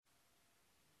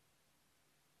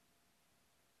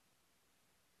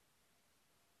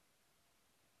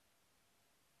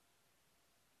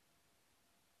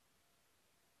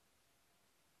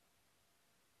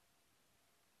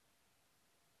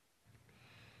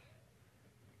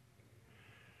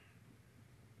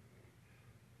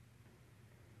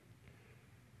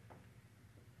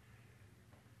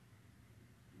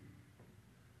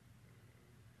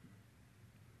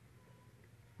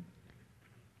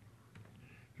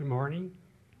Good morning.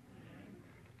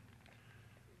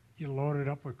 You load it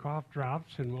up with cough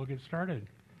drops and we'll get started.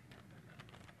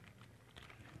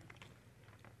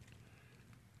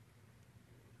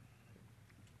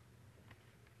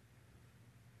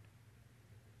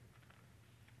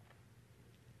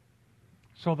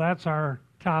 So that's our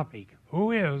topic. Who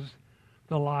is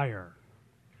the liar?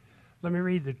 Let me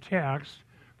read the text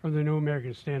from the New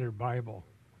American Standard Bible.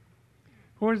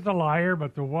 Who is the liar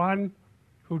but the one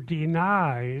who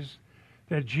denies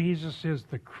that Jesus is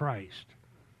the Christ?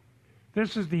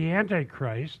 This is the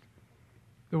Antichrist,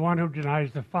 the one who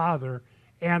denies the Father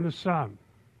and the Son.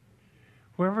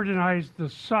 Whoever denies the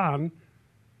Son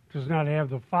does not have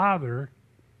the Father.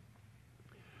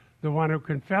 The one who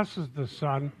confesses the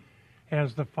Son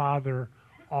has the Father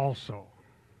also.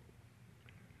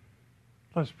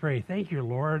 Let's pray. Thank you,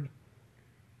 Lord,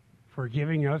 for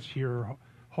giving us your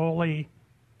Holy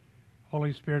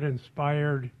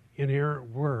Spirit-inspired, inerrant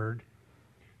word,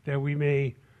 that we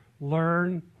may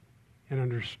learn and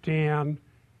understand,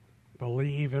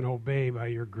 believe, and obey by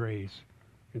your grace.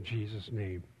 In Jesus'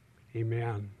 name,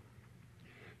 amen.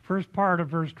 First part of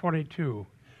verse 22.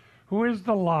 Who is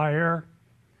the liar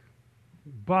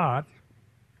but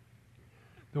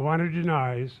the one who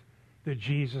denies that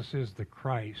Jesus is the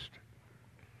Christ?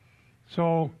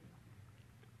 So,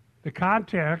 the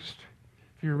context,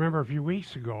 if you remember a few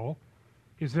weeks ago,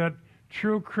 is that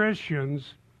true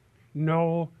Christians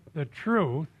know the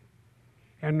truth,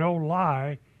 and no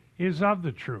lie is of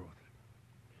the truth.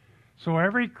 So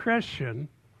every Christian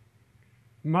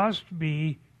must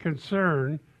be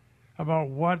concerned about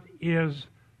what is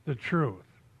the truth.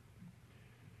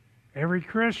 Every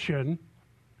Christian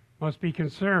must be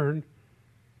concerned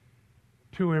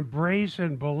to embrace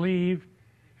and believe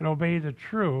and obey the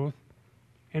truth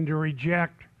and to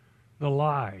reject the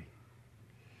lie.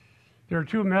 There are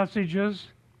two messages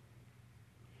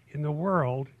in the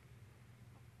world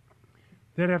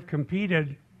that have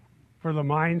competed for the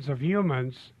minds of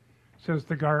humans since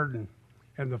the garden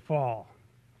and the fall.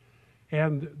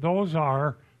 And those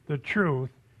are the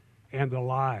truth and the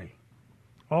lie.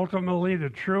 Ultimately, the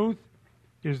truth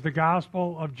is the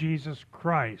gospel of Jesus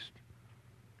Christ.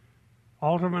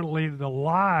 Ultimately, the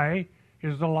lie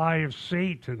is the lie of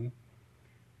Satan,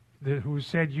 who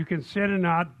said you can sin and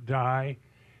not die,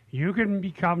 you can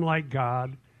become like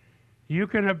God, you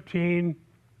can obtain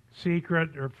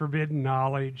secret or forbidden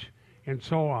knowledge, and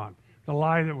so on. The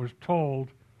lie that was told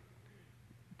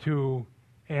to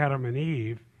Adam and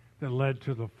Eve that led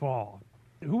to the fall.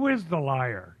 Who is the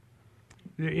liar?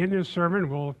 In this sermon,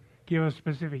 we'll give a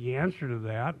specific answer to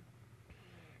that.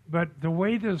 But the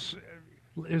way this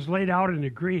is laid out in the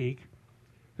Greek,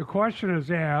 the question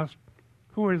is asked,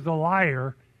 who is the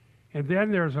liar? And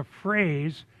then there's a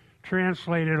phrase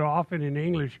translated often in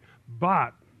English,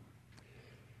 but.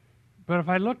 But if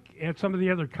I look at some of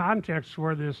the other contexts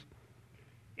where this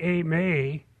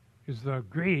ame is the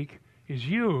Greek is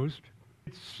used,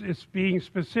 it's being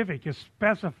specific, it's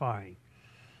specifying.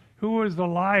 Who is the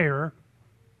liar?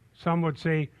 Some would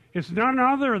say it's none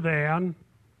other than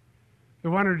the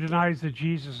one who denies that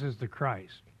Jesus is the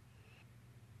Christ.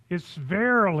 It's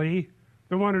verily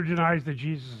the one who denies that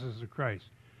Jesus is the Christ.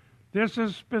 This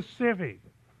is specific.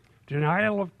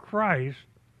 Denial of Christ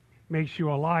makes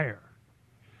you a liar.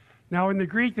 Now, in the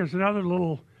Greek, there's another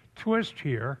little twist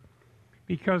here,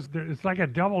 because it's like a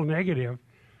double negative,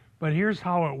 but here's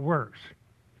how it works.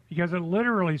 Because it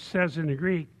literally says in the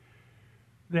Greek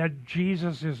that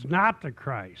Jesus is not the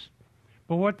Christ.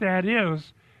 But what that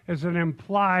is an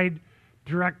implied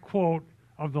direct quote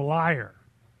of the liar,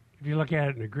 if you look at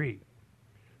it in the Greek.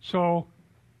 So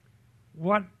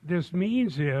what this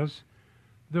means is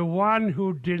the one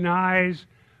who denies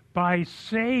by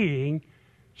saying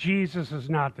Jesus is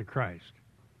not the Christ.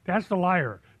 That's the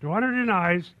liar. The one who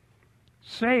denies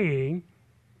saying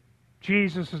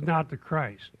Jesus is not the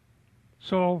Christ.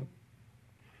 So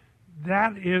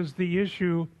that is the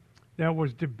issue that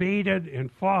was debated and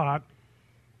fought,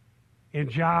 and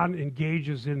John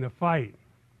engages in the fight.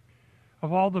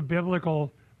 Of all the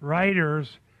biblical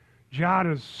writers, John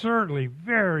is certainly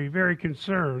very, very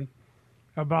concerned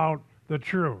about the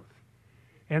truth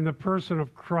and the person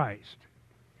of Christ,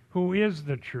 who is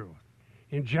the truth.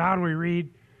 In John we read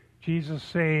Jesus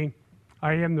saying,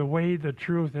 I am the way, the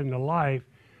truth, and the life.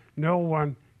 No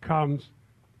one comes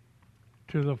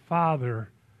to the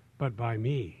Father but by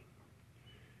me.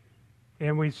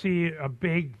 And we see a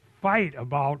big fight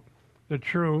about the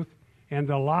truth and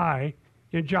the lie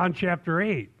in John chapter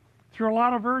 8 through a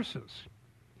lot of verses.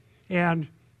 And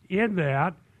in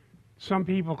that, some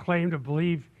people claim to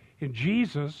believe in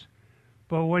Jesus,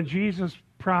 but when Jesus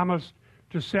promised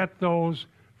to set those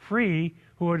free,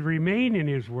 who would remain in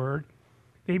his word,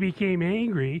 they became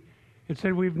angry and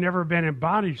said, we've never been in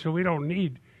bondage, so we don't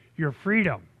need your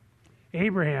freedom.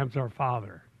 Abraham's our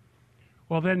father.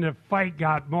 Well, then the fight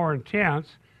got more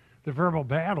intense, the verbal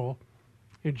battle,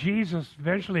 and Jesus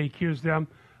eventually accused them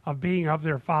of being of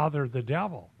their father, the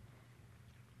devil,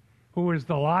 who is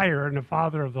the liar and the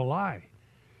father of the lie.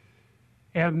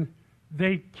 And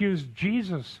they accused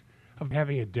Jesus of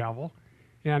having a devil,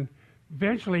 and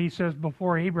eventually he says,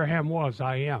 before Abraham was,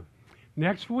 I am.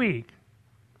 Next week,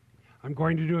 I'm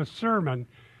going to do a sermon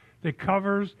that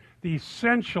covers the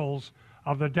essentials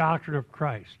of the doctrine of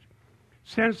Christ.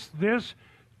 Since this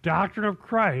doctrine of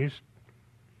Christ,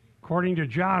 according to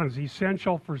John, is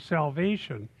essential for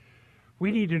salvation,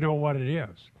 we need to know what it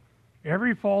is.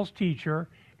 Every false teacher,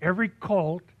 every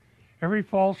cult, every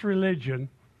false religion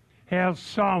has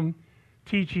some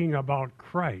teaching about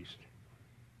Christ.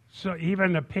 So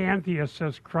even the pantheist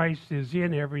says Christ is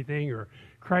in everything, or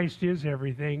Christ is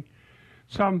everything.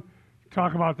 Some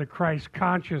talk about the Christ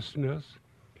consciousness.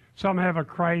 Some have a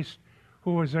Christ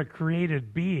who was a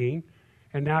created being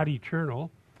and not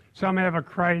eternal. Some have a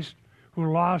Christ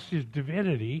who lost his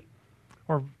divinity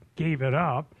or gave it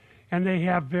up. And they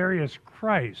have various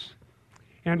Christs.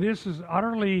 And this is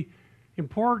utterly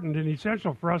important and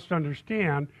essential for us to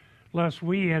understand, lest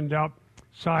we end up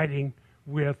siding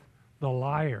with the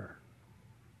liar.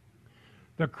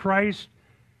 The Christ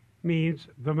means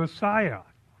the Messiah,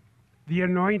 the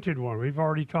anointed one. We've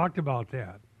already talked about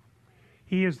that.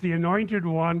 He is the anointed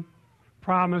one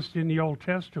promised in the Old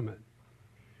Testament.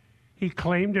 He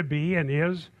claimed to be and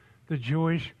is the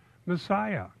Jewish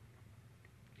Messiah.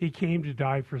 He came to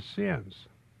die for sins.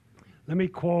 Let me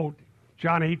quote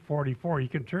John 8:44. You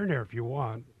can turn there if you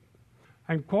want.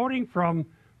 I'm quoting from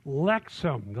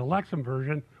Lexham, the Lexham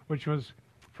version, which was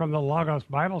from the Logos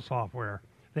Bible software.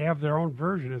 They have their own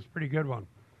version. It's a pretty good one.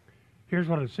 Here's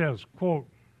what it says, quote,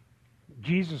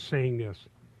 Jesus saying this,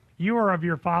 you are of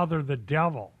your father the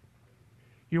devil.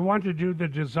 You want to do the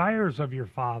desires of your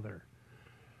father.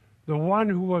 The one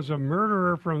who was a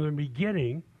murderer from the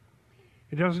beginning,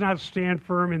 it does not stand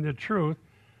firm in the truth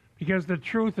because the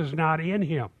truth is not in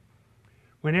him.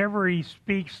 Whenever he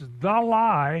speaks the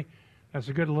lie, that's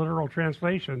a good literal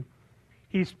translation,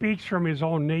 he speaks from his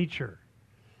own nature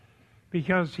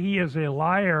because he is a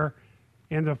liar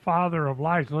and the father of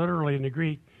lies, literally in the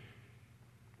Greek.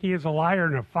 He is a liar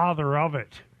and the father of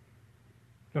it.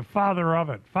 The father of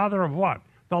it. Father of what?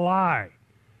 The lie.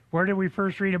 Where did we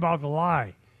first read about the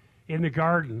lie? In the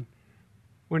garden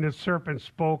when the serpent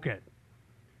spoke it.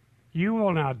 You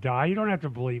will not die. You don't have to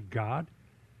believe God.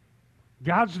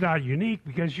 God's not unique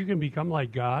because you can become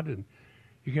like God and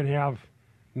you can have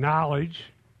knowledge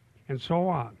and so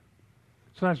on.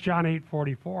 So that's John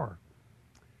 8:44.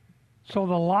 So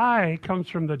the lie comes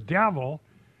from the devil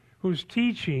whose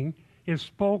teaching is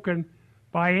spoken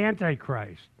by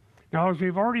Antichrist. Now, as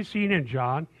we've already seen in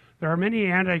John, there are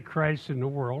many Antichrists in the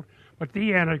world, but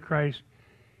the Antichrist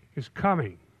is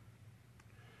coming.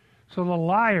 So the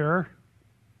liar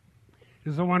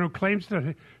is the one who claims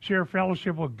to share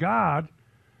fellowship with God,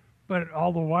 but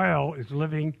all the while is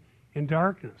living in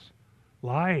darkness,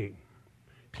 lying,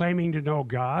 claiming to know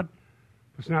God,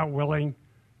 but not willing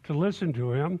to listen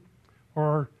to him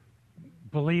or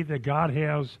believe that God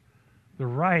has the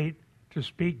right to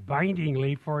speak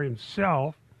bindingly for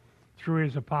himself through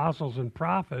his apostles and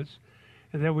prophets,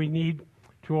 and that we need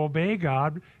to obey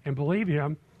God and believe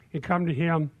him and come to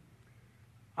him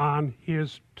on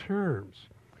his terms.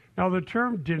 Now, the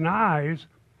term denies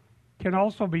can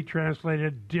also be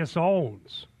translated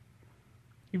disowns.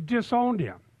 You've disowned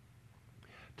him.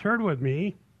 Turn with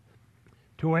me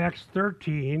to Acts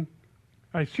 3,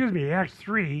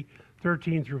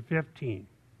 13 through 15.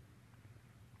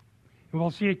 And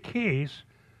we'll see a case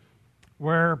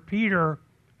where Peter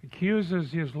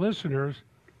accuses his listeners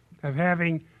of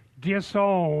having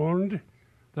disowned,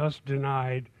 thus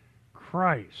denied,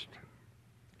 Christ.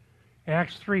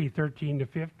 Acts 3:13 to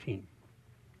 15.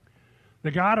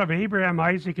 The God of Abraham,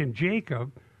 Isaac, and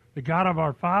Jacob, the God of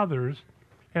our fathers,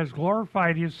 has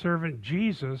glorified his servant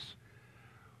Jesus,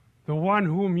 the one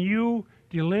whom you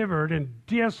delivered and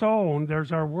disowned,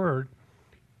 there's our word,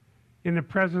 in the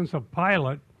presence of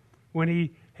Pilate when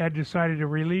he had decided to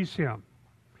release him.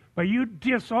 But you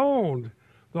disowned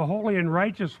the holy and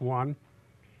righteous one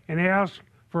and asked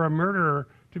for a murderer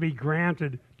to be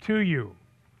granted to you.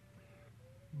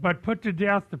 But put to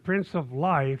death the Prince of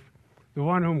Life, the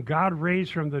one whom God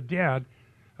raised from the dead,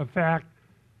 a fact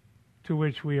to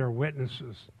which we are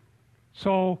witnesses.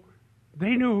 So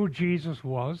they knew who Jesus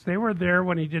was. They were there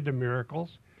when he did the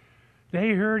miracles.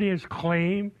 They heard his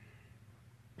claim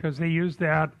because they used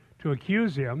that to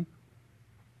accuse him,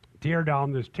 tear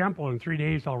down this temple, in 3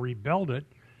 days I'll rebuild it.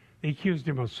 They accused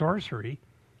him of sorcery.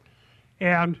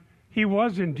 And he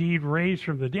was indeed raised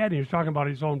from the dead. He was talking about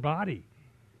his own body.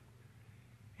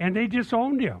 And they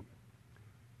disowned him.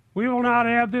 We will not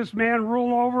have this man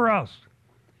rule over us,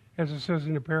 as it says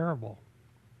in the parable.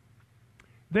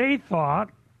 They thought,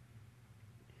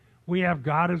 we have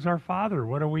God as our Father.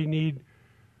 What do we need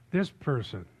this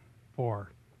person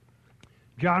for?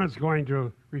 John is going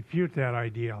to refute that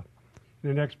idea in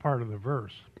the next part of the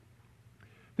verse.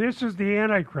 This is the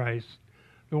Antichrist,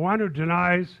 the one who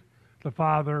denies the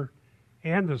Father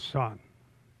and the Son.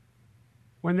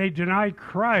 When they deny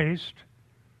Christ,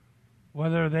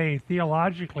 whether they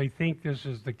theologically think this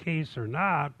is the case or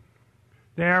not,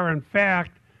 they are in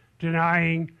fact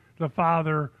denying the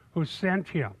Father who sent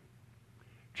him.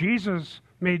 Jesus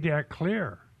made that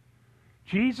clear.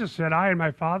 Jesus said, I and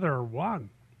my Father are one.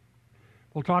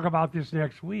 We'll talk about this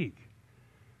next week.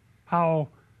 How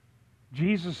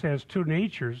Jesus has two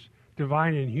natures,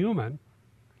 divine and human.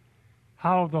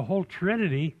 How the whole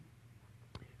Trinity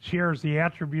shares the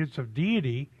attributes of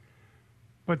deity,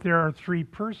 but there are three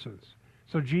persons.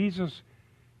 So Jesus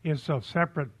is a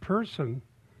separate person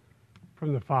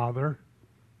from the Father,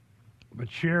 but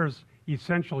shares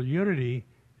essential unity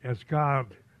as God.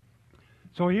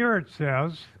 So here it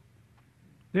says,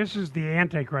 this is the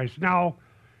Antichrist. Now,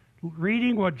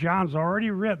 reading what John's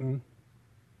already written,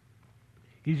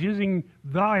 he's using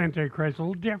the Antichrist a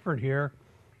little different here.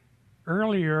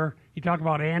 Earlier, he talked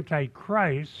about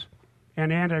Antichrist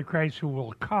and Antichrist who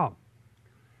will come.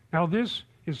 Now, this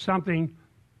is something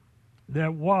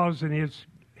that was and is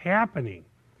happening.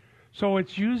 So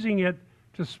it's using it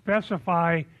to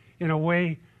specify in a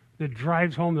way that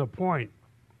drives home the point.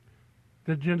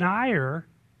 The denier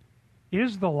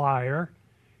is the liar,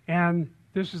 and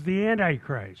this is the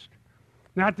Antichrist.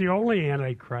 Not the only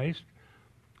Antichrist,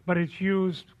 but it's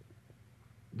used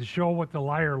to show what the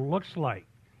liar looks like.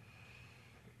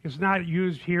 It's not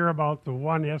used here about the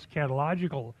one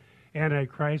eschatological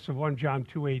Antichrist of 1 John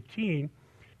 2:18.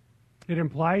 It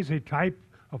implies a type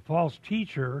of false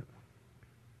teacher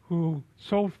who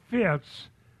so fits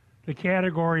the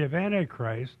category of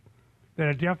Antichrist that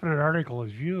a definite article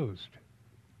is used.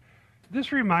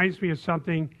 This reminds me of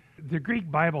something. The Greek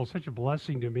Bible is such a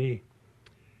blessing to me.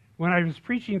 When I was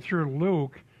preaching through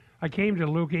Luke, I came to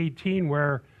Luke 18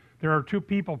 where there are two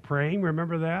people praying.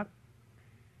 Remember that?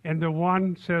 And the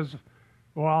one says,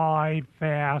 well, I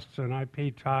fast and I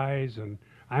pay tithes and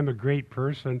I'm a great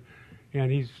person.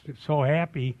 And he's so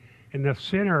happy. And the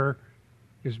sinner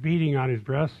is beating on his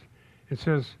breast and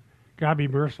says, God be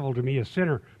merciful to me, a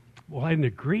sinner. Well, in the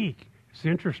Greek, it's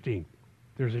interesting.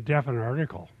 There's a definite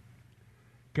article.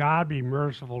 God be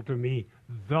merciful to me,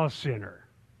 the sinner.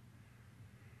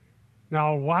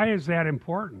 Now, why is that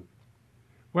important?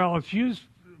 Well, it's used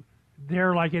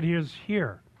there like it is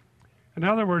here. In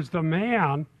other words, the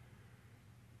man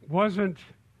wasn't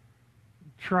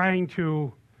trying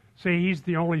to say he's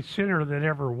the only sinner that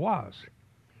ever was,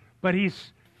 but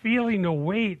he's feeling the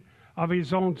weight of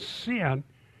his own sin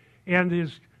and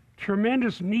his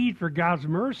tremendous need for God's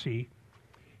mercy.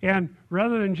 And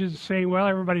rather than just saying, well,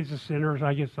 everybody's a sinner, so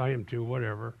I guess I am too,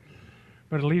 whatever,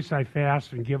 but at least I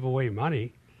fast and give away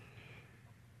money,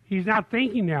 he's not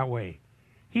thinking that way.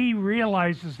 He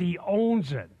realizes he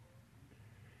owns it.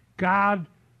 God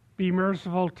be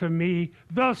merciful to me,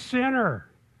 the sinner.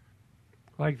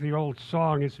 Like the old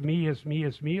song, it's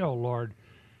me, oh Lord,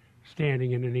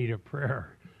 standing in the need of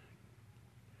prayer.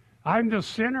 I'm the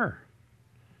sinner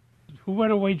who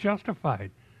went away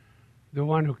justified, the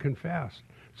one who confessed.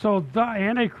 So the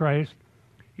Antichrist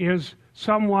is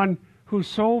someone who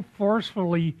so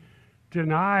forcefully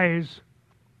denies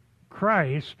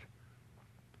Christ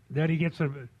that he gets a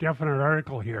definite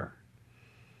article here.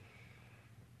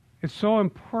 It's so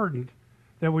important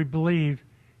that we believe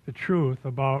the truth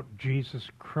about Jesus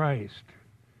Christ.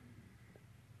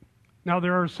 Now,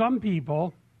 there are some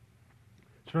people,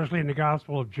 especially in the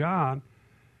Gospel of John,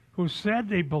 who said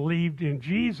they believed in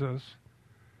Jesus,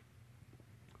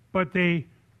 but they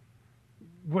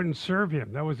wouldn't serve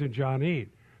him. That was in John 8.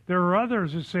 There are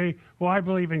others who say, well, I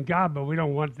believe in God, but we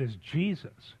don't want this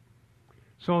Jesus.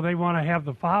 So they want to have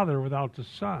the Father without the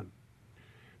Son.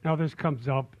 Now, this comes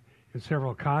up in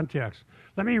several contexts.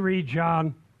 Let me read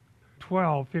John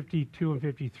 12:52 and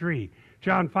 53.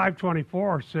 John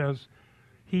 5:24 says,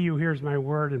 he who hears my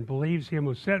word and believes him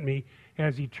who sent me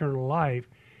has eternal life.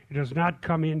 It does not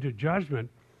come into judgment,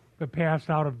 but pass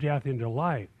out of death into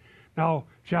life. Now,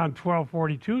 John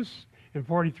 12:42 and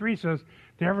 43 says,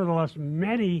 nevertheless,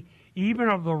 many, even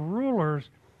of the rulers,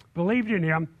 believed in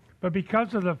him, but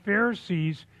because of the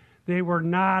Pharisees, they were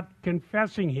not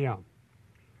confessing him,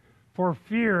 for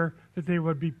fear that they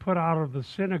would be put out of the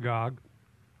synagogue.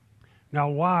 Now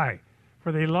why?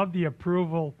 For they loved the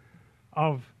approval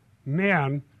of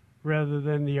men rather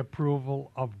than the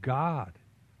approval of God.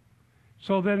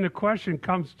 So then the question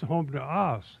comes home to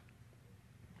us.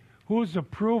 Whose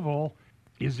approval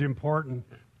is important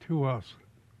to us?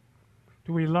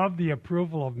 Do we love the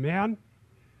approval of men,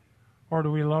 or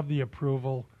do we love the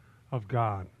approval of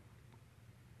God?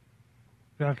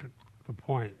 That's the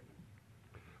point.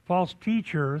 False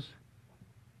teachers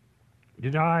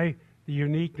deny the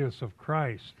uniqueness of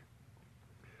Christ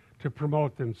to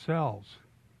promote themselves.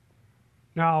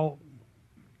 Now,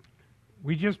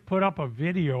 we just put up a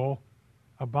video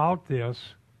about this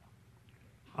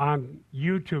on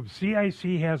YouTube.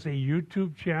 CIC has a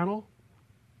YouTube channel,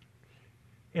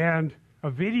 and a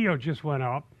video just went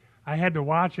up. I had to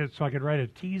watch it so I could write a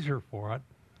teaser for it.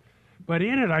 But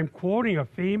in it, I'm quoting a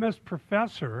famous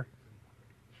professor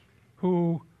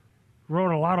who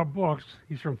wrote a lot of books.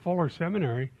 He's from Fuller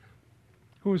Seminary,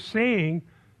 who's saying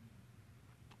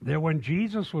that when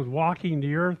Jesus was walking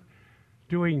the earth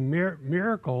doing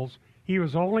miracles, he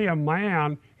was only a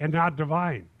man and not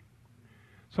divine.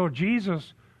 So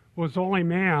Jesus was only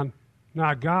man,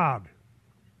 not God.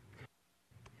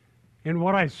 And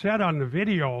what I said on the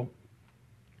video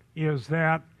is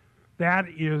that that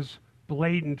is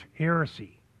blatant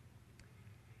heresy.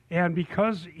 And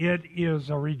because it is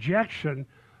a rejection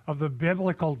of the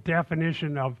biblical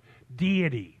definition of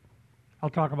deity, I'll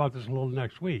talk about this a little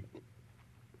next week.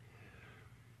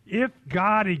 If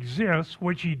God exists,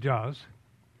 which he does,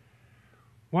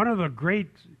 one of the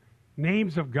great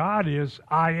names of God is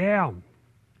I am.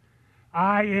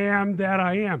 I am that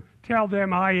I am. Tell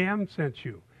them I am sent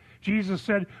you. Jesus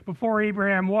said, before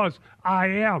Abraham was, I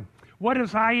am. What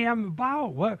is I am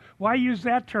about? Why use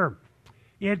that term?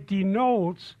 It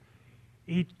denotes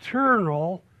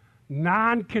eternal,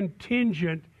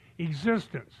 non-contingent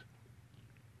existence.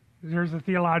 There's a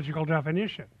theological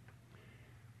definition.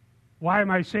 Why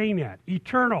am I saying that?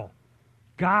 Eternal.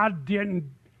 God didn't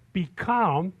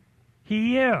become,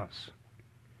 he is.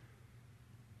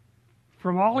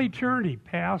 From all eternity,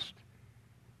 past,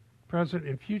 present,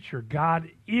 and future, God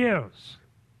is.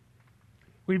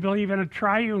 We believe in a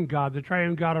triune God, the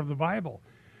triune God of the Bible.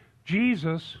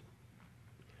 Jesus,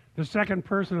 the second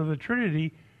person of the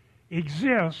Trinity,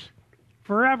 exists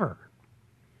forever.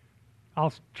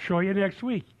 I'll show you next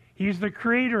week. He's the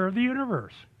creator of the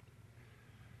universe.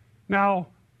 Now,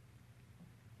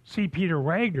 C. Peter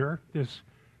Wagner, this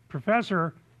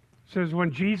professor, says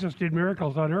when Jesus did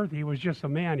miracles on earth, he was just a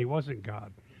man. He wasn't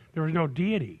God. There was no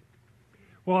deity.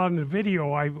 Well, on the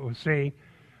video I was saying,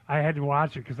 I had to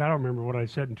watch it because I don't remember what I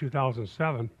said in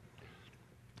 2007.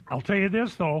 I'll tell you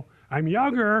this, though. I'm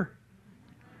younger.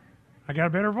 I got a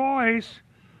better voice.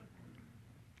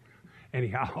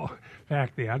 Anyhow,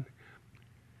 back then,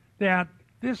 that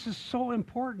this is so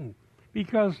important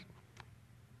because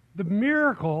the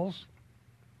miracles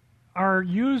are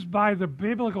used by the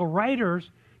biblical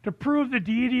writers to prove the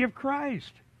deity of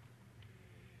Christ.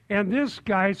 And this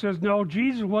guy says, no,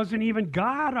 Jesus wasn't even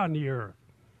God on the earth.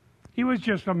 He was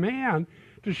just a man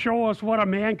to show us what a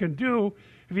man can do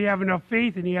if you have enough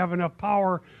faith and you have enough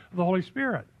power of the Holy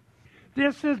Spirit.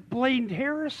 This is blatant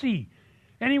heresy.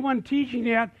 Anyone teaching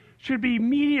that should be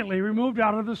immediately removed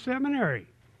out of the seminary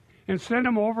and send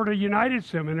them over to United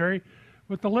Seminary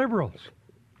with the liberals.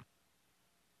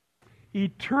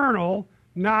 Eternal,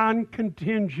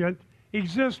 non-contingent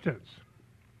existence.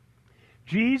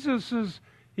 Jesus'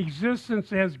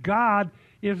 existence as God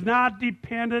is not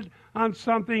dependent on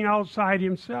something outside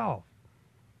himself.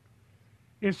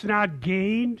 It's not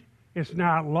gained. It's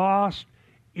not lost.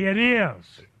 It is.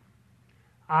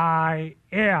 I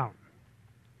am.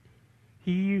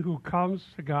 He who comes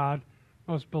to God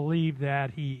must believe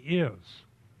that he is.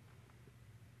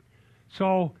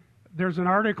 So there's an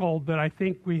article that I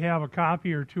think we have a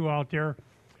copy or two out there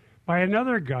by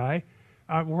another guy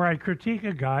where I critique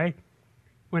a guy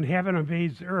when heaven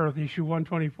invades earth, issue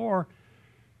 124,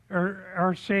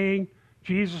 are saying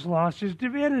Jesus lost his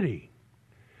divinity.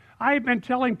 I've been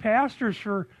telling pastors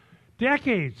for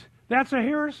decades, that's a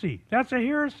heresy, that's a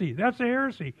heresy, that's a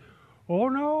heresy. Oh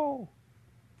no,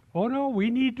 we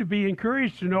need to be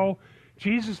encouraged to know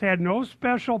Jesus had no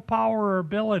special power or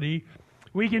ability.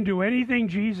 We can do anything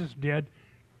Jesus did.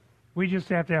 We just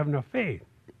have to have enough faith.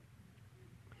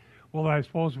 Well, I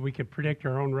suppose we could predict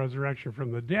our own resurrection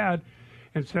from the dead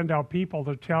and send out people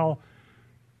to tell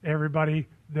everybody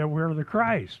that we're the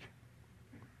Christ.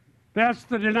 That's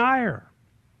the denier.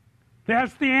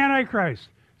 That's the Antichrist.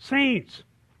 Saints,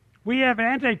 we have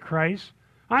Antichrist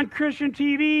on Christian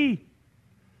TV.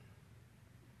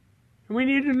 And we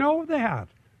need to know that.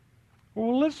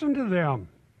 Well, listen to them.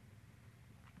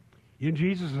 In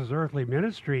Jesus' earthly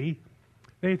ministry,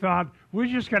 they thought, we're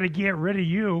just going to get rid of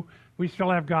you. We still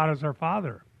have God as our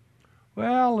Father.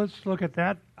 Well, let's look at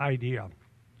that idea.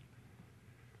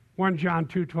 1 John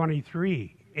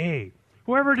 2:23a.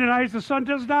 Whoever denies the Son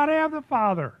does not have the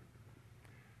Father.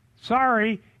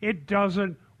 Sorry, it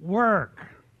doesn't work.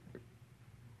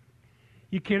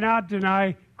 You cannot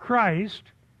deny Christ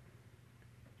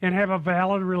and have a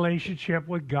valid relationship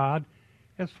with God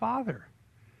as Father.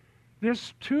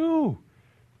 This too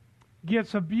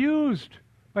gets abused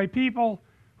by people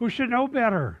who should know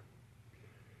better.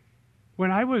 When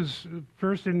I was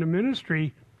first in the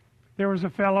ministry, there was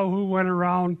a fellow who went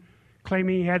around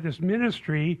claiming he had this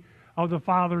ministry of the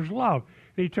Father's love.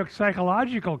 And he took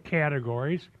psychological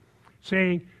categories,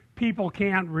 saying people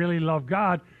can't really love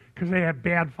God because they have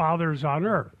bad fathers on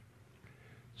earth.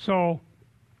 So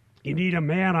you need a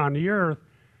man on the earth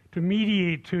to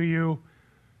mediate to you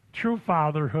true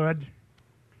fatherhood,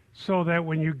 so that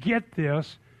when you get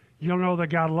this, you'll know that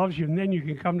God loves you, and then you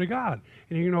can come to God,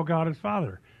 and you know God is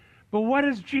Father. But what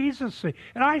does Jesus say?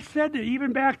 And I said that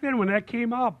even back then when that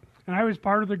came up, and I was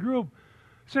part of the group,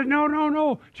 I said,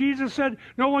 no. Jesus said,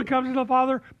 no one comes to the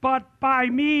Father but by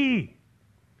me.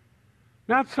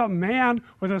 Not some man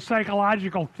with a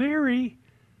psychological theory.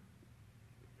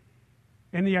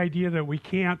 And the idea that we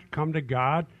can't come to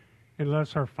God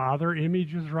unless our Father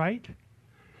image is right.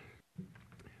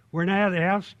 We're not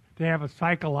asked to have a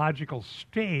psychological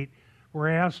state. We're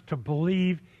asked to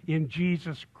believe in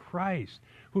Jesus Christ,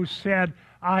 who said,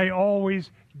 I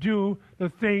always do the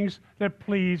things that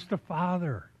please the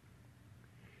Father.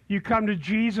 You come to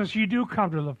Jesus, you do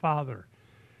come to the Father.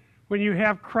 When you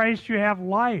have Christ, you have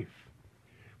life.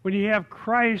 When you have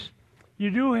Christ,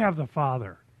 you do have the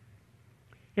Father.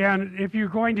 And if you're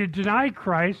going to deny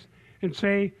Christ and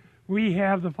say, we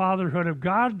have the fatherhood of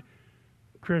God,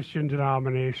 Christian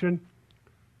denomination,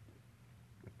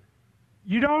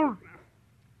 you don't,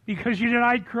 because you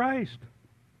denied Christ.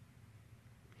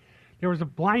 There was a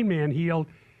blind man healed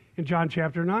in John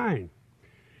chapter 9.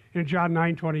 In John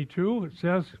 9:22, it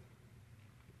says,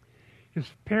 his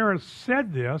parents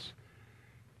said this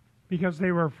because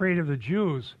they were afraid of the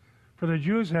Jews. For the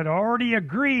Jews had already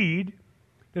agreed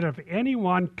that if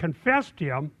anyone confessed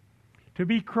him to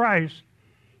be Christ,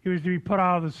 he was to be put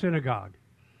out of the synagogue.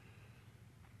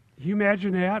 Can you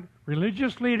imagine that?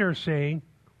 Religious leaders saying,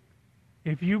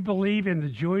 if you believe in the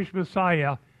Jewish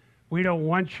Messiah, we don't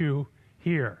want you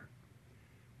here.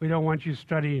 We don't want you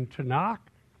studying Tanakh.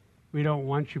 We don't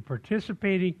want you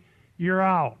participating. You're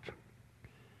out.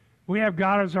 We have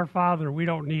God as our Father. We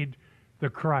don't need the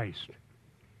Christ.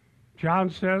 John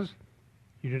says,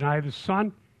 you deny the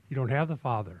Son, you don't have the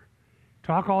Father.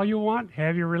 Talk all you want,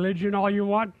 have your religion all you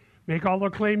want, make all the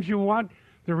claims you want.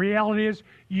 The reality is,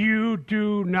 you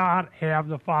do not have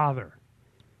the Father.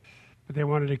 But they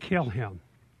wanted to kill him.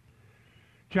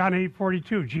 John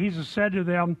 8:42, Jesus said to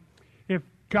them, if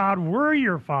God were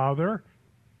your Father,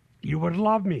 you would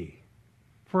love me.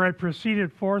 For I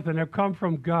proceeded forth and have come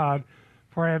from God,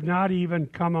 for I have not even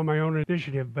come on my own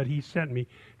initiative, but he sent me.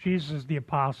 Jesus is the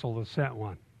apostle, the sent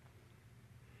one.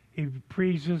 He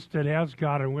pre-existed as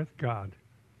God and with God.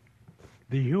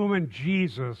 The human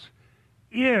Jesus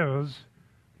is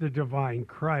the divine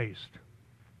Christ.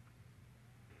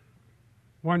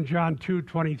 1 John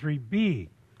 2:23b,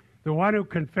 the one who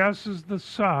confesses the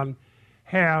Son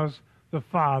has the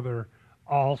Father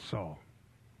also.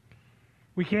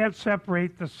 We can't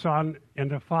separate the Son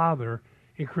and the Father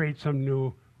and create some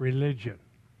new religion.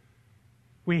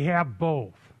 We have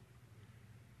both.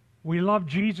 We love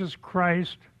Jesus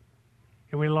Christ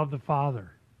and we love the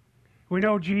Father. We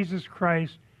know Jesus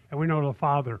Christ and we know the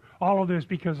Father. All of this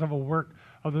because of a work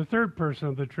of the third person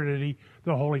of the Trinity,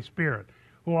 the Holy Spirit,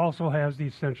 who also has the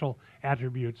essential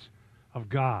attributes of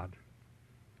God.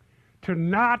 To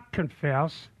not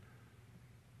confess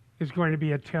is going to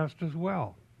be a test as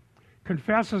well.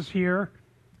 Confesses here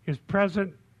is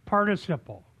present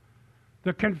participle,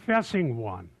 the confessing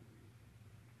one.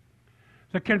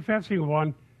 The confessing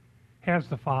one has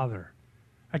the Father.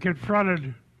 I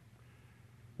confronted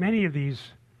many of these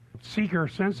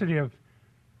seeker-sensitive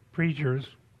preachers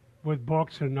with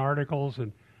books and articles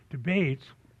and debates,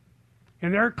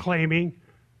 and they're claiming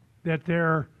that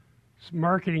their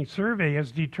marketing survey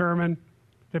has determined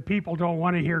that people don't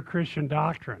want to hear Christian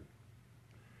doctrine.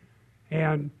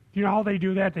 And you know how they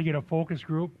do that? They get a focus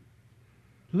group,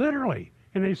 literally,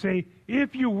 and they say,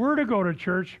 if you were to go to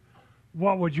church,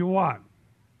 what would you want?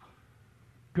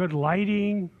 Good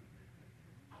lighting,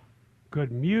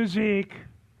 good music,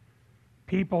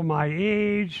 people my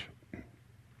age,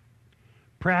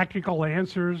 practical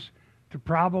answers to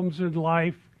problems in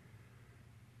life,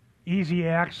 easy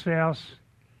access,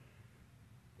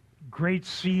 great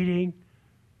seating,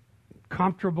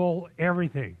 comfortable,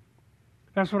 everything.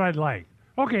 That's what I'd like.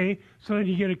 Okay, so then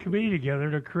you get a committee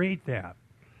together to create that.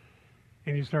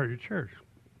 And you start your church.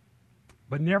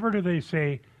 But never do they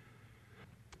say,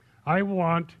 I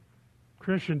want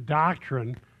Christian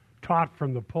doctrine taught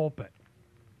from the pulpit.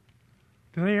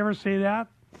 Do they ever say that?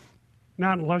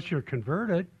 Not unless you're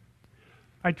converted.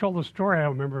 I told the story, I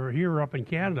remember, here up in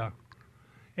Canada.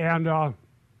 And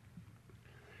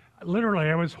literally,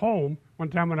 I was home one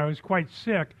time when I was quite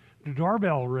sick. The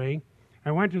doorbell rang.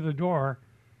 I went to the door.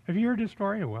 Have you heard this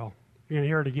story? Well, you're going to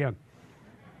hear it again.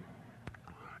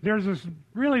 There's this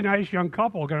really nice young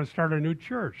couple going to start a new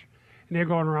church. And they're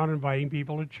going around inviting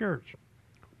people to church.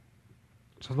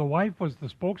 So the wife was the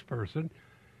spokesperson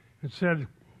and said,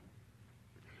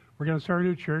 we're going to start a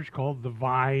new church called The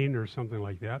Vine or something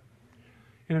like that.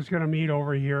 And it's going to meet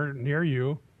over here near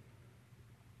you.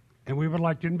 And we would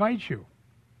like to invite you.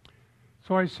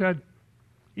 So I said,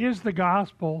 is the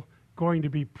gospel going to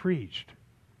be preached?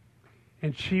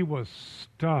 And she was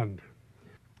stunned.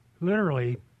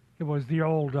 Literally, it was the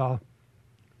old, the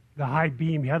high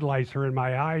beam headlights are in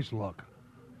my eyes look.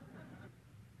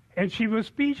 And she was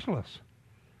speechless.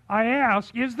 I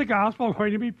asked, is the gospel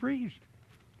going to be preached?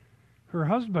 Her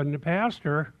husband, the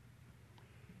pastor,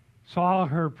 saw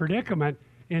her predicament,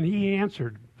 and he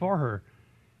answered for her.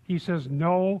 He says,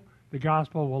 no, the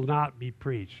gospel will not be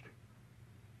preached.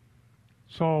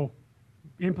 So,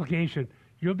 implication,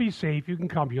 you'll be safe, you can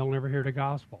come, you'll never hear the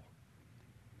gospel.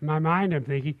 In my mind, I'm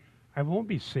thinking, I won't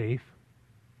be safe.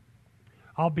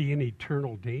 I'll be in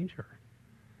eternal danger.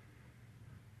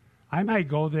 I might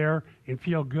go there and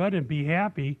feel good and be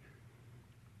happy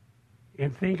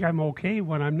and think I'm okay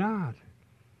when I'm not.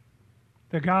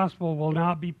 The gospel will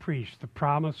not be preached, the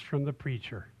promise from the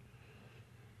preacher.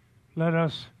 Let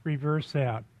us reverse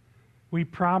that. We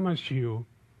promise you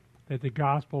that the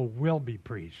gospel will be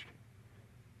preached.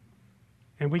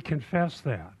 And we confess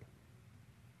that.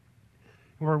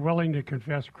 And we're willing to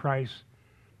confess Christ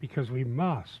because we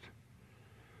must.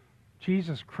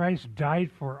 Jesus Christ died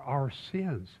for our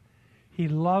sins. He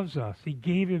loves us. He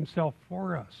gave himself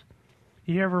for us.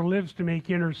 He ever lives to make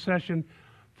intercession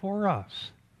for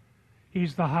us.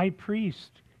 He's the high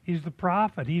priest. He's the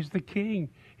prophet. He's the king.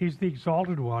 He's the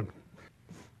exalted one.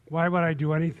 Why would I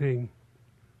do anything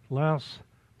less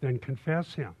than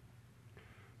confess him?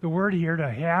 The word here, to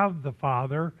have the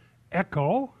Father,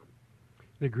 echo,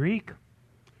 the Greek,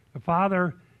 the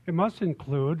Father, it must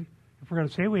include, if we're going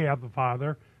to say we have the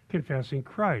Father, confessing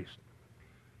Christ.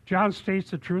 John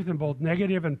states the truth in both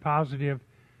negative and positive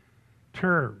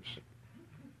terms.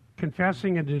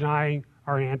 Confessing and denying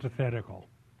are antithetical.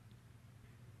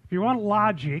 If you want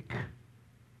logic,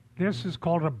 this is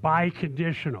called a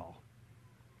biconditional.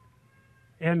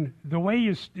 And the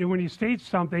way when you state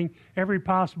something every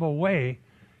possible way,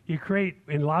 you create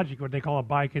in logic what they call a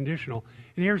biconditional.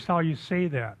 And here's how you say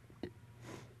that.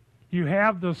 You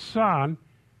have the Son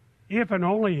if and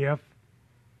only if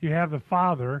you have the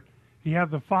Father. You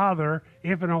have the Father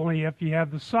if and only if you have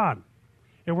the Son.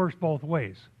 It works both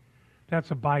ways.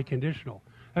 That's a biconditional.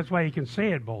 That's why you can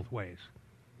say it both ways.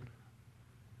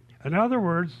 In other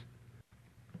words,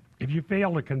 if you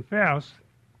fail to confess,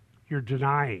 you're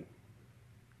denying.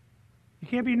 You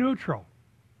can't be neutral.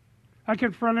 I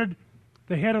confronted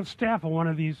the head of staff of one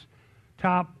of these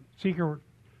top secret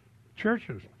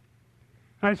churches.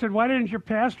 And I said, why didn't your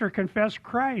pastor confess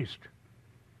Christ?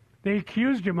 They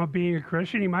accused him of being a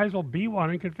Christian. He might as well be one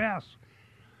and confess.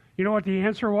 You know what the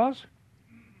answer was?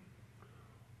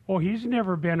 Well, he's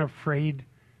never been afraid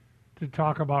to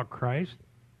talk about Christ.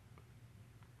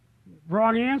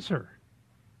 Wrong answer.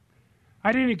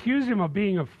 I didn't accuse him of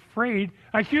being afraid.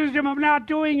 I accused him of not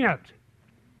doing it.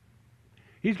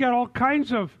 He's got all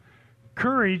kinds of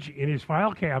courage in his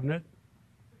file cabinet.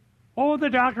 Oh, the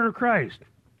doctrine of Christ.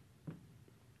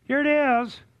 Here it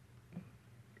is.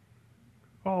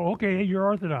 Oh, okay, you're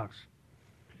Orthodox.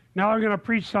 Now I'm going to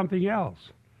preach something else.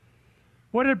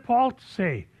 What did Paul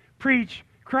say? Preach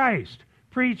Christ.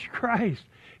 Preach Christ.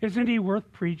 Isn't he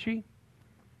worth preaching?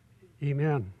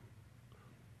 Amen.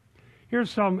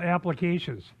 Here's some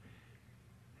applications.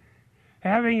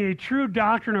 Having a true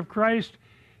doctrine of Christ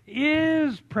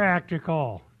is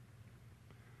practical.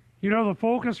 You know, the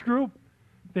focus group,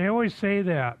 they always say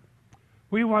that.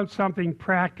 We want something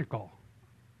practical.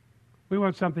 We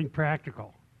want something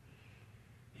practical.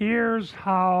 Here's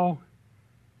how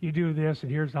you do this,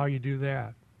 and here's how you do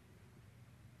that.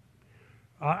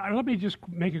 Let me just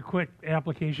make a quick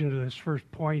application to this first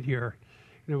point here,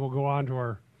 and then we'll go on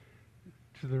to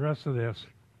to the rest of this.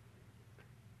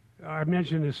 I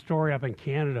mentioned this story up in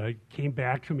Canada. It came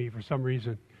back to me for some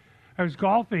reason. I was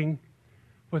golfing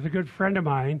with a good friend of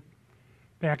mine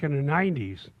back in the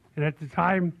 90s. And at the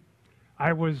time,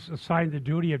 I was assigned the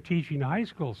duty of teaching the high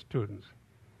school students.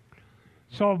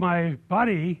 So my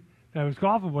buddy that I was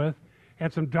golfing with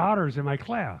had some daughters in my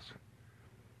class.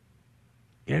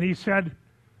 And he said,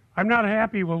 I'm not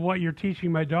happy with what you're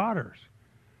teaching my daughters.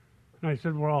 And I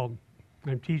said, well,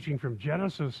 I'm teaching from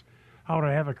Genesis how to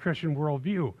have a Christian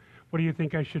worldview. What do you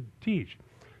think I should teach?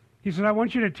 He said, I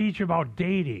want you to teach about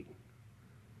dating.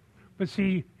 But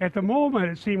see, at the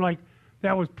moment, it seemed like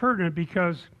that was pertinent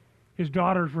because his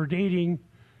daughters were dating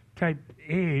type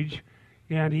age,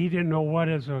 and he didn't know what,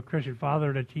 as a Christian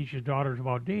father, to teach his daughters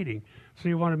about dating. So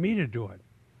he wanted me to do it.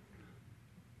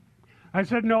 I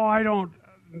said, no, I don't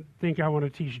think I want to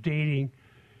teach dating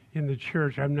in the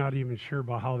church. I'm not even sure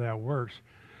about how that works.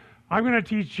 I'm going to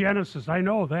teach Genesis. I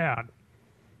know that.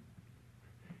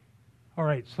 All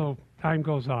right, so time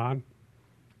goes on.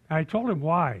 I told him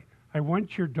why. I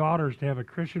want your daughters to have a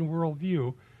Christian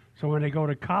worldview so when they go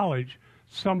to college,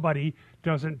 somebody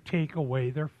doesn't take away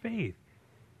their faith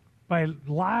by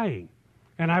lying.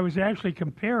 And I was actually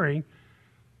comparing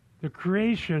the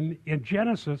creation in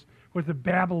Genesis with the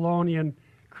Babylonian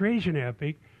creation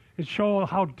epic and show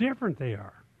how different they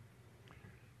are.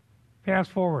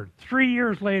 Fast forward. 3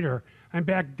 years later, I'm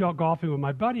back golfing with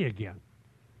my buddy again.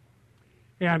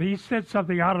 And he said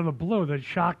something out of the blue that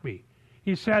shocked me.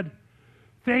 He said,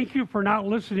 thank you for not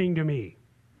listening to me.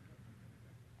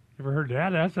 Ever heard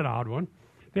that? That's an odd one.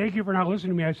 Thank you for not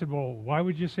listening to me. I said, well, why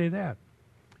would you say that?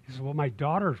 He said, well, my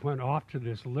daughters went off to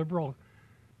this liberal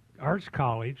arts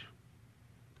college,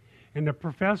 and the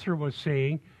professor was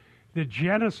saying that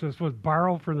Genesis was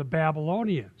borrowed from the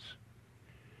Babylonians.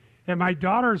 And my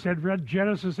daughters had read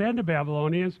Genesis and the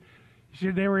Babylonians. She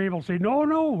said they were able to say,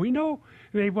 no, we know.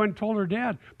 And they went and told her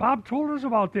dad, Bob told us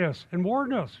about this and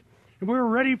warned us, and we were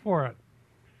ready for it.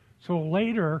 So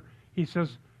later, he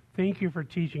says, thank you for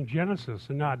teaching Genesis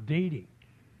and not dating.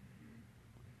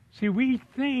 See, we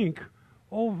think,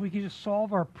 oh, if we can just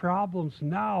solve our problems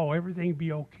now, everything will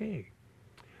be okay.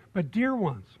 But dear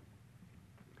ones,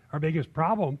 our biggest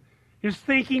problem is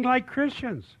thinking like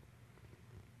Christians.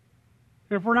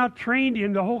 If we're not trained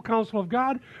in the whole counsel of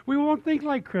God, we won't think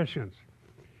like Christians.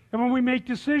 And when we make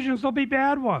decisions, they'll be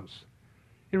bad ones.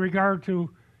 In regard to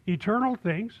eternal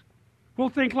things, we'll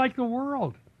think like the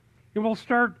world. And we'll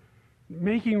start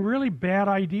making really bad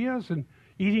ideas and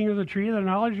eating of the tree of the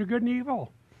knowledge of good and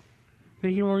evil,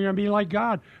 thinking we're going to be like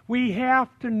God. We have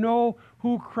to know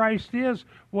who Christ is,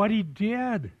 what he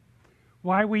did,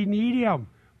 why we need him,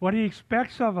 what he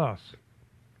expects of us.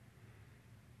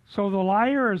 So the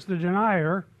liar is the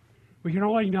denier. We can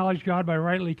only acknowledge God by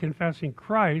rightly confessing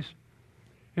Christ.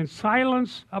 And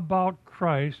silence about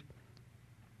Christ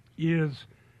is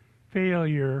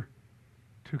failure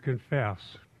to confess.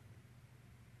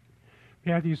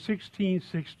 Matthew 16,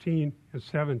 and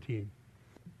 17.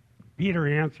 Peter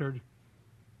answered,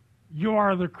 you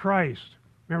are the Christ.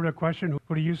 Remember the question,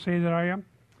 who do you say that I am?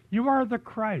 You are the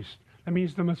Christ. That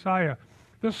means the Messiah,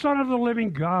 the Son of the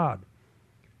living God.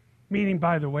 Meaning,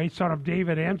 by the way, Son of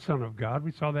David and Son of God.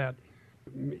 We saw that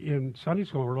in Sunday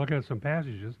school. We're looking at some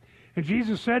passages. And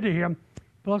Jesus said to him,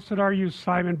 blessed are you,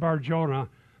 Simon Bar-Jonah,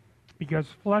 because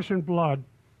flesh and blood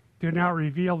did not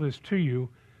reveal this to you,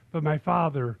 but my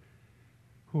Father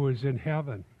who is in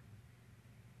heaven.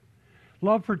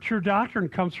 Love for true doctrine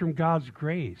comes from God's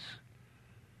grace.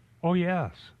 Oh,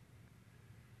 yes.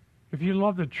 If you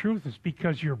love the truth, it's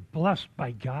because you're blessed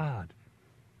by God.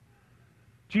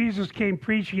 Jesus came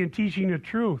preaching and teaching the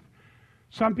truth.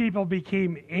 Some people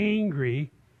became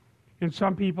angry, and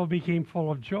some people became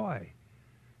full of joy.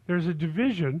 There's a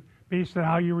division based on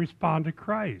how you respond to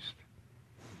Christ.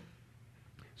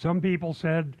 Some people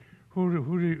said,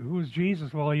 who's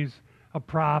Jesus? Well, he's a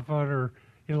prophet or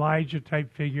Elijah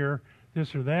type figure,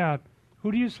 this or that.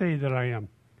 Who do you say that I am?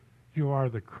 You are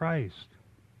the Christ.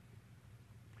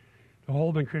 The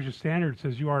Holman Christian Standard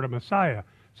says you are the Messiah.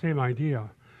 Same idea.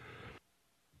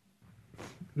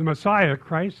 The Messiah,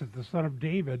 Christ, is the Son of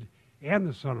David and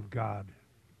the Son of God.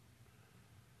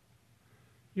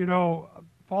 You know,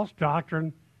 false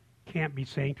doctrine can't be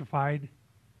sanctified.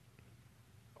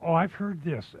 Oh, I've heard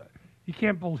this. You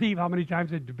can't believe how many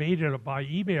times I've debated it by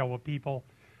email with people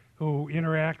who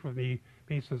interact with me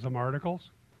based on some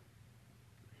articles.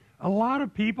 A lot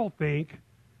of people think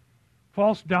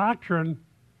false doctrine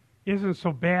isn't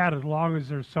so bad as long as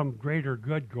there's some greater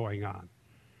good going on.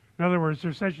 In other words,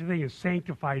 there's such a thing as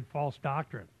sanctified false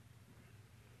doctrine.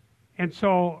 And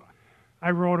so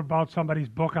I wrote about somebody's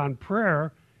book on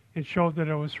prayer and showed that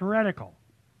it was heretical.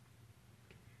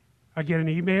 I get an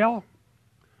email.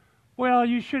 Well,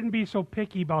 you shouldn't be so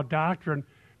picky about doctrine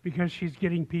because she's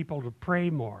getting people to pray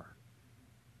more.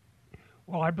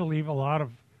 Well, I believe a lot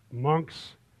of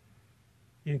monks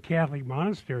in Catholic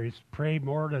monasteries pray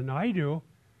more than I do,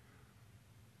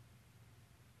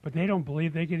 but they don't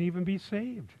believe they can even be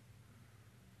saved.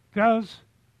 Does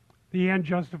the end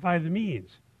justify the means?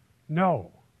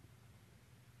 No.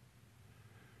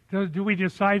 Do we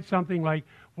decide something like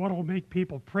what will make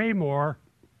people pray more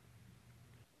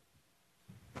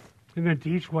and then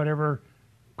teach whatever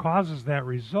causes that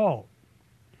result?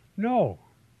 No.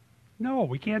 No,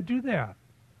 we can't do that.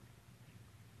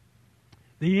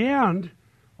 The end,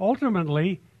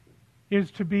 ultimately,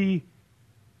 is to be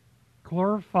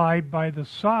glorified by the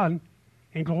Son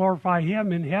and glorify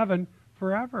Him in heaven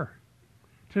forever.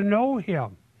 To know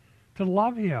Him, to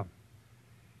love Him,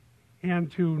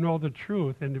 and to know the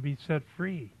truth and to be set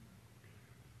free.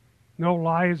 No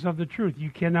lies of the truth. You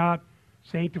cannot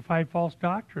sanctify false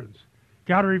doctrines.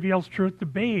 God reveals truth to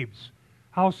babes.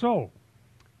 How so?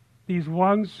 These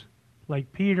ones,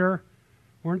 like Peter,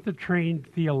 weren't the trained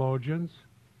theologians.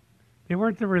 They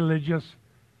weren't the religious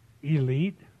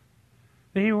elite.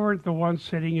 They weren't the ones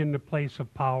sitting in the place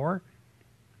of power.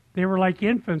 They were like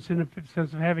infants in the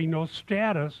sense of having no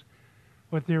status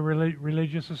with their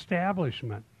religious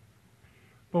establishment.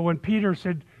 But when Peter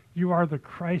said, "You are the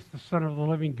Christ, the Son of the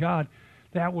living God,"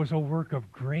 that was a work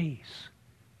of grace.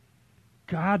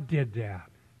 God did that.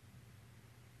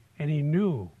 And He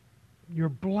knew. You're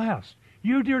blessed.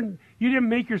 You didn't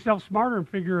make yourself smarter and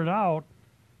figure it out.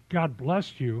 God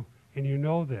blessed you, and you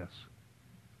know this.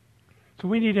 So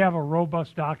we need to have a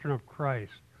robust doctrine of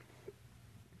Christ.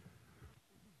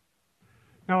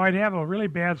 Now, I'd have a really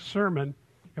bad sermon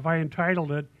if I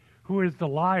entitled it, "Who is the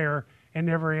Liar?" and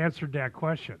never answered that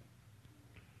question.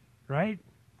 Right?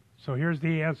 So here's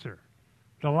the answer.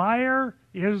 The liar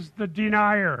is the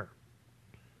denier.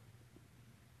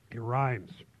 It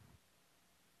rhymes.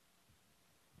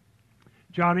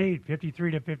 John 8,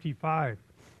 53 to 55.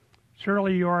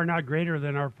 Surely you are not greater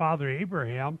than our father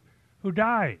Abraham, who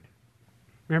died.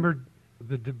 Remember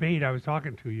the debate I was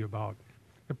talking to you about.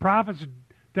 The prophets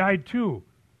died too.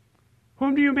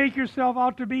 Whom do you make yourself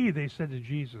out to be? They said to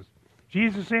Jesus.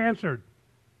 Jesus answered,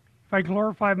 if I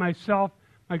glorify myself,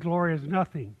 my glory is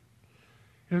nothing.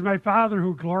 It is my Father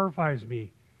who glorifies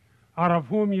me, out of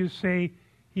whom you say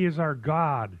He is our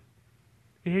God.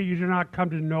 And yet you do not come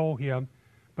to know Him,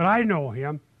 but I know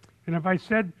Him. And if I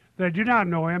said that I do not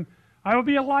know Him, I will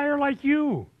be a liar like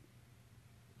you.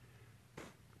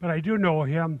 But I do know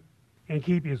Him and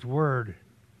keep His word.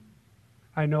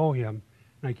 I know Him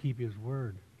and I keep His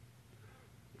word.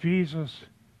 Jesus,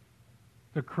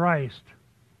 the Christ,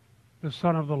 the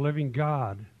Son of the living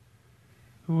God,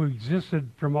 who existed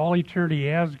from all eternity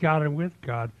as God and with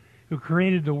God, who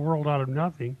created the world out of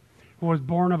nothing, who was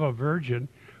born of a virgin,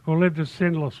 who lived a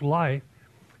sinless life,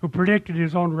 who predicted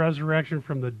His own resurrection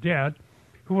from the dead,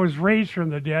 who was raised from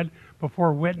the dead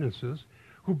before witnesses,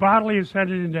 who bodily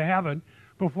ascended into heaven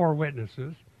before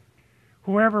witnesses,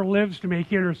 whoever lives to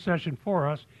make intercession for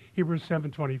us, Hebrews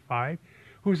 7:25,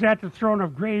 who's at the throne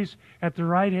of grace at the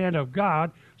right hand of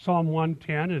God, Psalm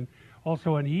 110, and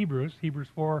also in Hebrews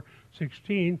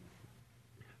 4:16,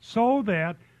 so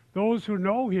that those who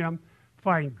know Him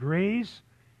find grace,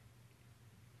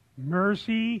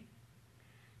 mercy,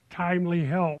 timely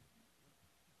help.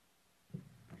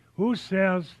 Who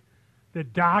says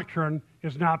that doctrine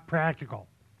is not practical?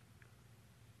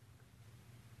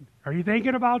 Are you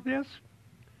thinking about this?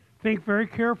 Think very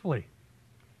carefully.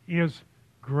 Is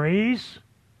grace,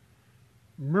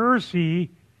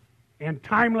 mercy, and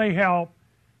timely help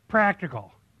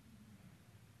practical?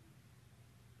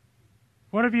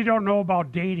 What if you don't know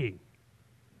about dating?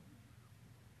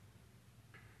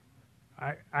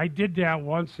 I did that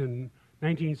once in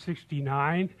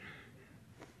 1969.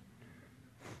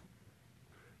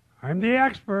 I'm the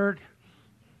expert.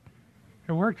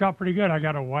 It worked out pretty good. I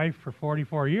got a wife for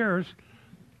 44 years.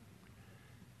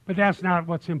 But that's not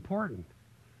what's important.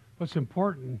 What's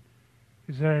important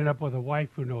is that I end up with a wife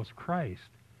who knows Christ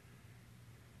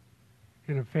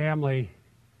in a family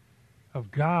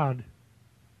of God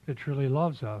that truly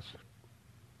loves us.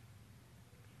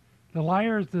 The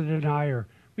liar is the denier.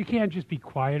 We can't just be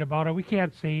quiet about it. We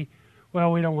can't say,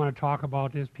 well, we don't want to talk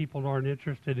about this. People aren't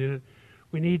interested in it.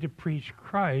 We need to preach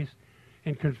Christ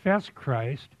and confess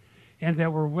Christ, and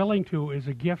that we're willing to is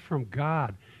a gift from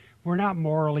God. We're not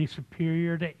morally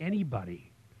superior to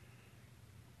anybody.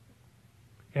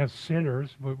 As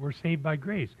sinners, but we're saved by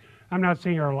grace. I'm not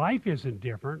saying our life isn't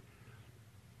different.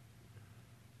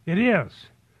 It is,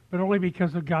 but only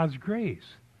because of God's grace.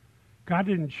 God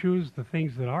didn't choose the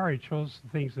things that are, He chose the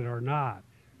things that are not.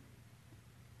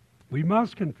 We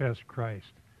must confess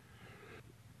Christ.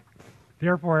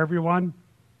 Therefore, everyone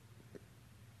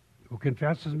who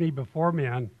confesses me before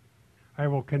men, I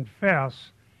will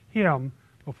confess him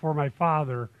before my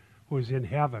Father who is in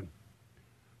heaven.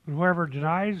 But whoever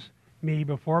denies me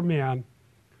before men,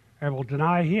 I will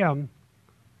deny him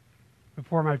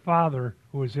before my Father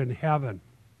who is in heaven.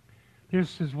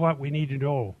 This is what we need to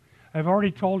know. I've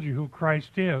already told you who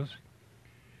Christ is,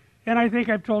 and I think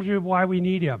I've told you why we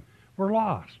need him. We're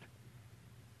lost.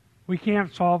 We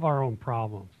can't solve our own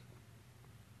problems.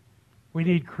 We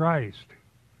need Christ.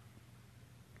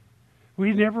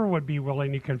 We never would be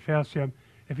willing to confess him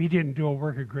if he didn't do a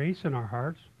work of grace in our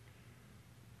hearts.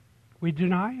 We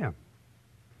deny him.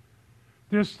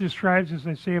 This describes, as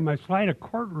I say in my slide, a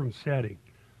courtroom setting.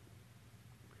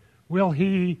 Will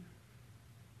he,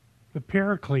 the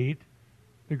Paraclete,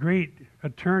 the great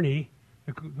attorney,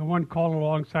 the one called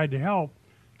alongside to help,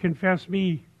 confess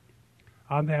me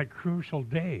on that crucial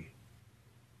day?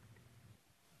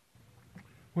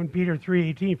 1 Peter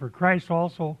 3:18, for Christ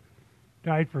also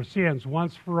died for sins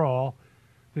once for all,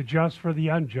 the just for the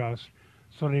unjust,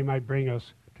 so that he might bring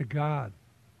us to God.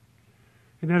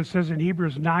 And then it says in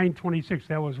Hebrews 9:26,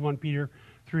 that was 1 Peter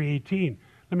 3:18.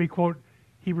 Let me quote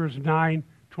Hebrews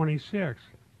 9:26.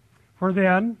 For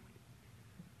then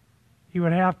he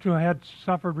would have to have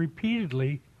suffered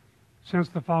repeatedly since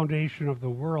the foundation of the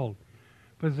world.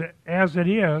 But as it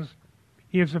is,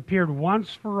 he has appeared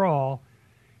once for all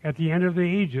at the end of the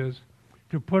ages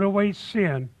to put away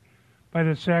sin by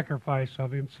the sacrifice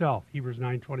of himself. Hebrews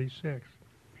 9:26.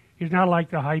 He's not like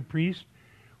the high priest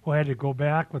who had to go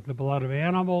back with the blood of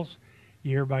animals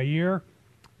year by year.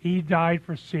 He died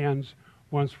for sins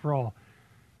once for all.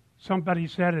 Somebody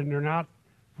said, and they're not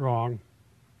wrong,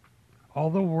 all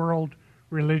the world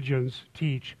religions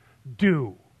teach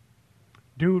do.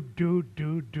 Do,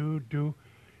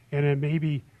 and then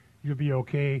maybe you'll be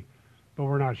okay, but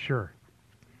we're not sure.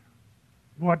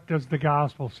 What does the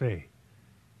gospel say?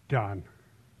 Done.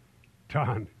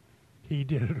 Done. He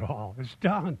did it all. It's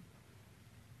done.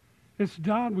 It's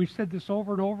done. We said this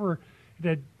over and over at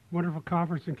that wonderful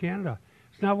conference in Canada.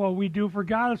 It's not what we do for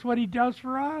God, it's what he does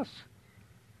for us.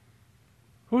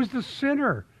 Who's the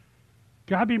sinner?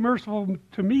 God be merciful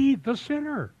to me, the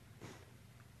sinner.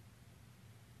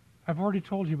 I've already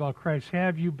told you about Christ.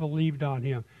 Have you believed on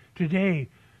him? Today,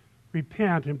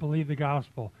 repent and believe the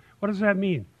gospel. What does that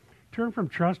mean? Turn from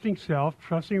trusting self,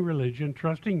 trusting religion,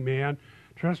 trusting man,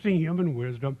 trusting human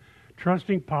wisdom,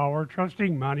 trusting power,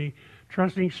 trusting money,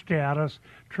 trusting status,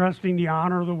 trusting the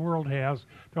honor the world has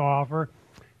to offer.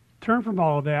 Turn from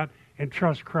all of that and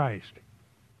trust Christ.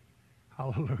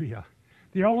 Hallelujah.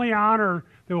 The only honor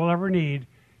that we'll ever need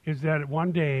is that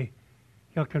one day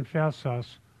he'll confess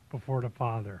us before the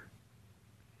Father.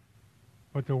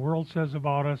 What the world says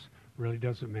about us really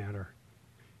doesn't matter.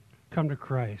 Come to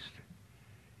Christ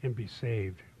and be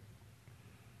saved.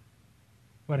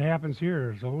 What happens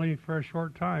here is only for a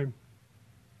short time.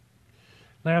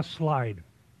 Last slide.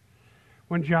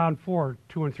 1 John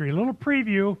 4:2-3. A little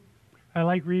preview. I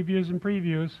like reviews and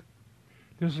previews.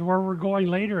 This is where we're going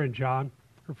later in John,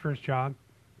 or 1 John.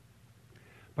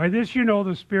 By this you know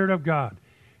the Spirit of God.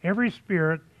 Every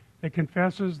spirit that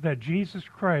confesses that Jesus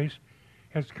Christ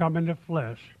has come into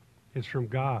flesh is from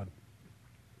God.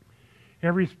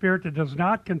 Every spirit that does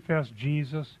not confess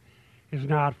Jesus is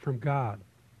not from God.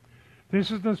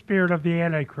 This is the spirit of the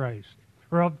Antichrist,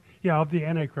 of the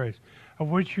Antichrist, of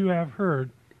which you have heard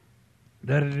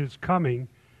that it is coming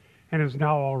and is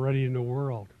now already in the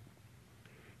world.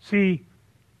 See,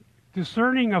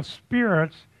 discerning of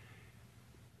spirits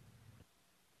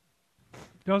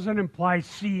doesn't imply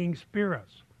seeing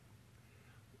spirits.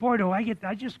 Boy,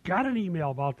 I just got an email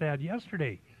about that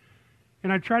yesterday.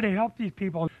 And I try to help these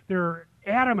people. They're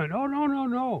adamant. Oh,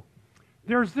 no.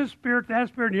 There's this spirit, that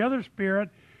spirit, and the other spirit,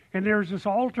 and there's this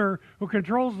altar who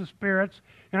controls the spirits,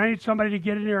 and I need somebody to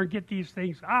get in there and get these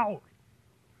things out.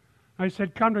 I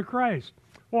said, come to Christ.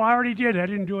 Well, I already did. That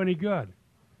didn't do any good.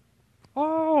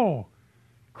 Oh,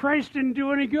 Christ didn't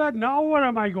do any good. Now what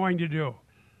am I going to do?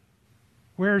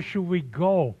 Where should we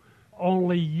go?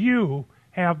 Only you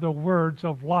have the words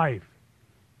of life.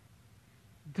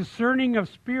 Discerning of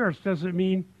spirits doesn't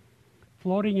mean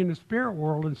floating in the spirit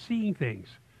world and seeing things,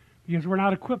 because we're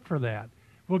not equipped for that.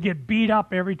 We'll get beat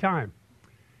up every time.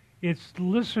 It's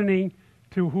listening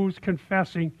to who's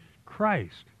confessing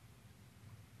Christ.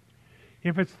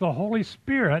 If it's the Holy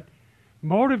Spirit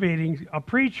motivating a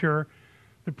preacher,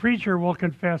 the preacher will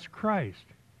confess Christ.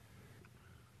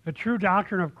 The true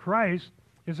doctrine of Christ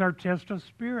is our test of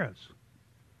spirits.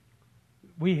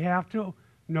 We have to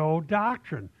know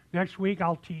doctrine. Next week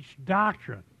I'll teach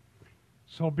doctrine.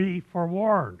 So be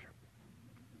forewarned.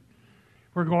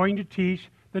 We're going to teach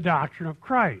the doctrine of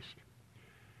Christ.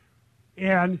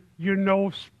 And you know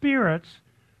spirits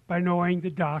by knowing the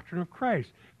doctrine of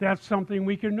Christ. That's something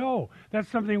we can know. That's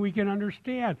something we can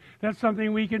understand. That's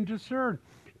something we can discern.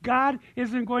 God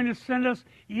isn't going to send us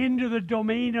into the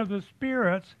domain of the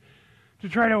spirits to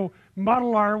try to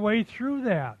muddle our way through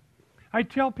that. I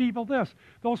tell people this: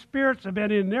 those spirits have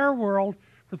been in their world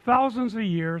for thousands of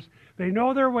years. They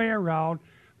know their way around.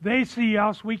 They see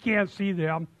us. We can't see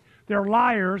them. They're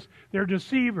liars. They're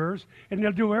deceivers. And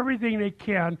they'll do everything they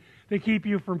can to keep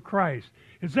you from Christ.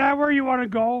 Is that where you want to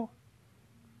go?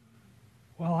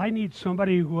 Well, I need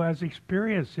somebody who has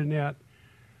experience in that,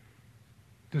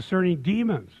 discerning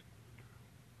demons.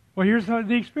 Well, here's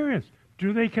the experience.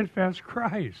 Do they confess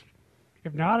Christ?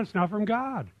 If not, it's not from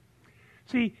God.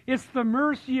 See, it's the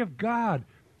mercy of God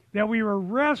that we were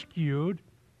rescued,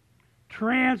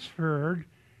 transferred,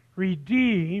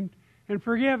 redeemed, and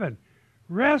forgiven.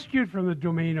 Rescued from the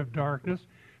domain of darkness,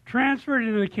 transferred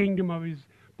into the kingdom of His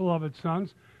beloved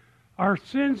sons. Our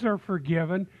sins are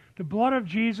forgiven. The blood of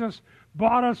Jesus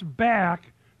bought us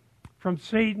back from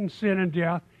Satan, sin, and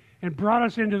death, and brought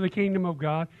us into the kingdom of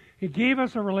God. He gave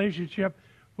us a relationship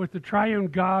with the triune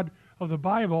God of the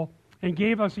Bible and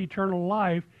gave us eternal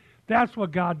life. That's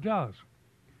what God does.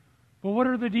 But what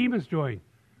are the demons doing?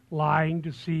 Lying,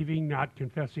 deceiving, not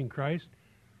confessing Christ.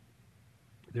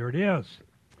 There it is.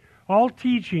 All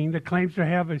teaching that claims to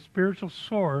have a spiritual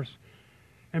source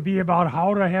and be about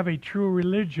how to have a true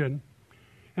religion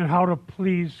and how to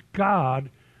please God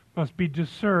must be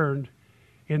discerned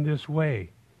in this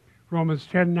way. Romans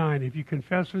 10:9, if you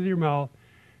confess with your mouth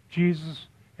Jesus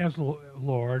as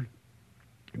Lord,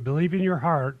 and believe in your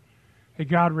heart that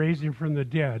God raised Him from the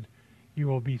dead, you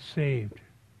will be saved.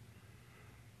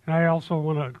 And I also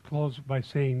want to close by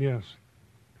saying this.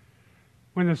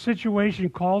 When the situation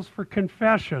calls for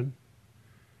confession,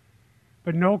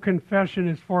 but no confession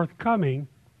is forthcoming,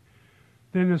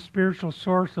 then the spiritual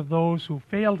source of those who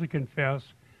fail to confess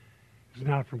is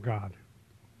not from God.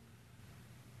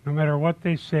 No matter what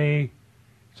they say,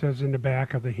 it says in the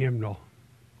back of the hymnal.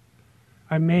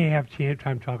 I may have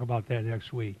time to talk about that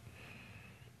next week.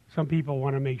 Some people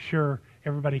want to make sure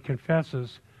everybody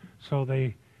confesses, so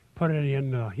they put it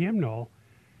in the hymnal,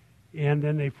 and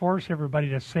then they force everybody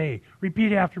to say,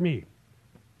 repeat after me.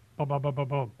 Boom, boom, boom, boom,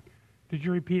 boom. Did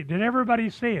you repeat? Did everybody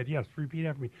say it? Yes, repeat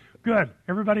after me. Good.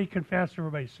 Everybody confessed,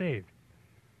 everybody's saved.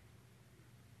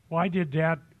 Well, I did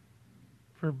that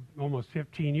for almost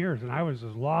 15 years, and I was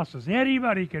as lost as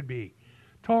anybody could be.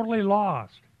 Totally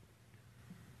lost.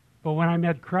 But when I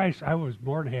met Christ, I was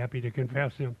more than happy to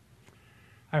confess Him.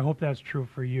 I hope that's true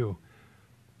for you.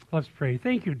 Let's pray.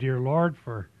 Thank you, dear Lord,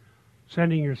 for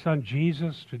sending your Son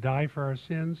Jesus to die for our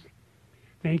sins.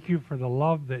 Thank you for the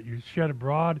love that you shed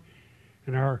abroad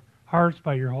in our hearts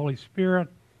by your Holy Spirit.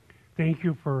 Thank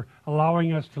you for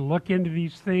allowing us to look into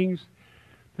these things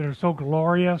that are so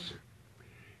glorious.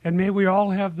 And may we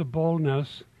all have the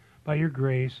boldness, by your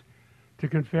grace, to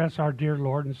confess our dear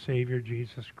Lord and Savior,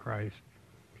 Jesus Christ.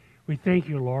 We thank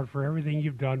you, Lord, for everything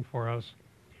you've done for us,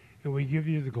 and we give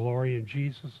you the glory in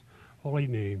Jesus' holy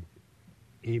name.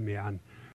 Amen.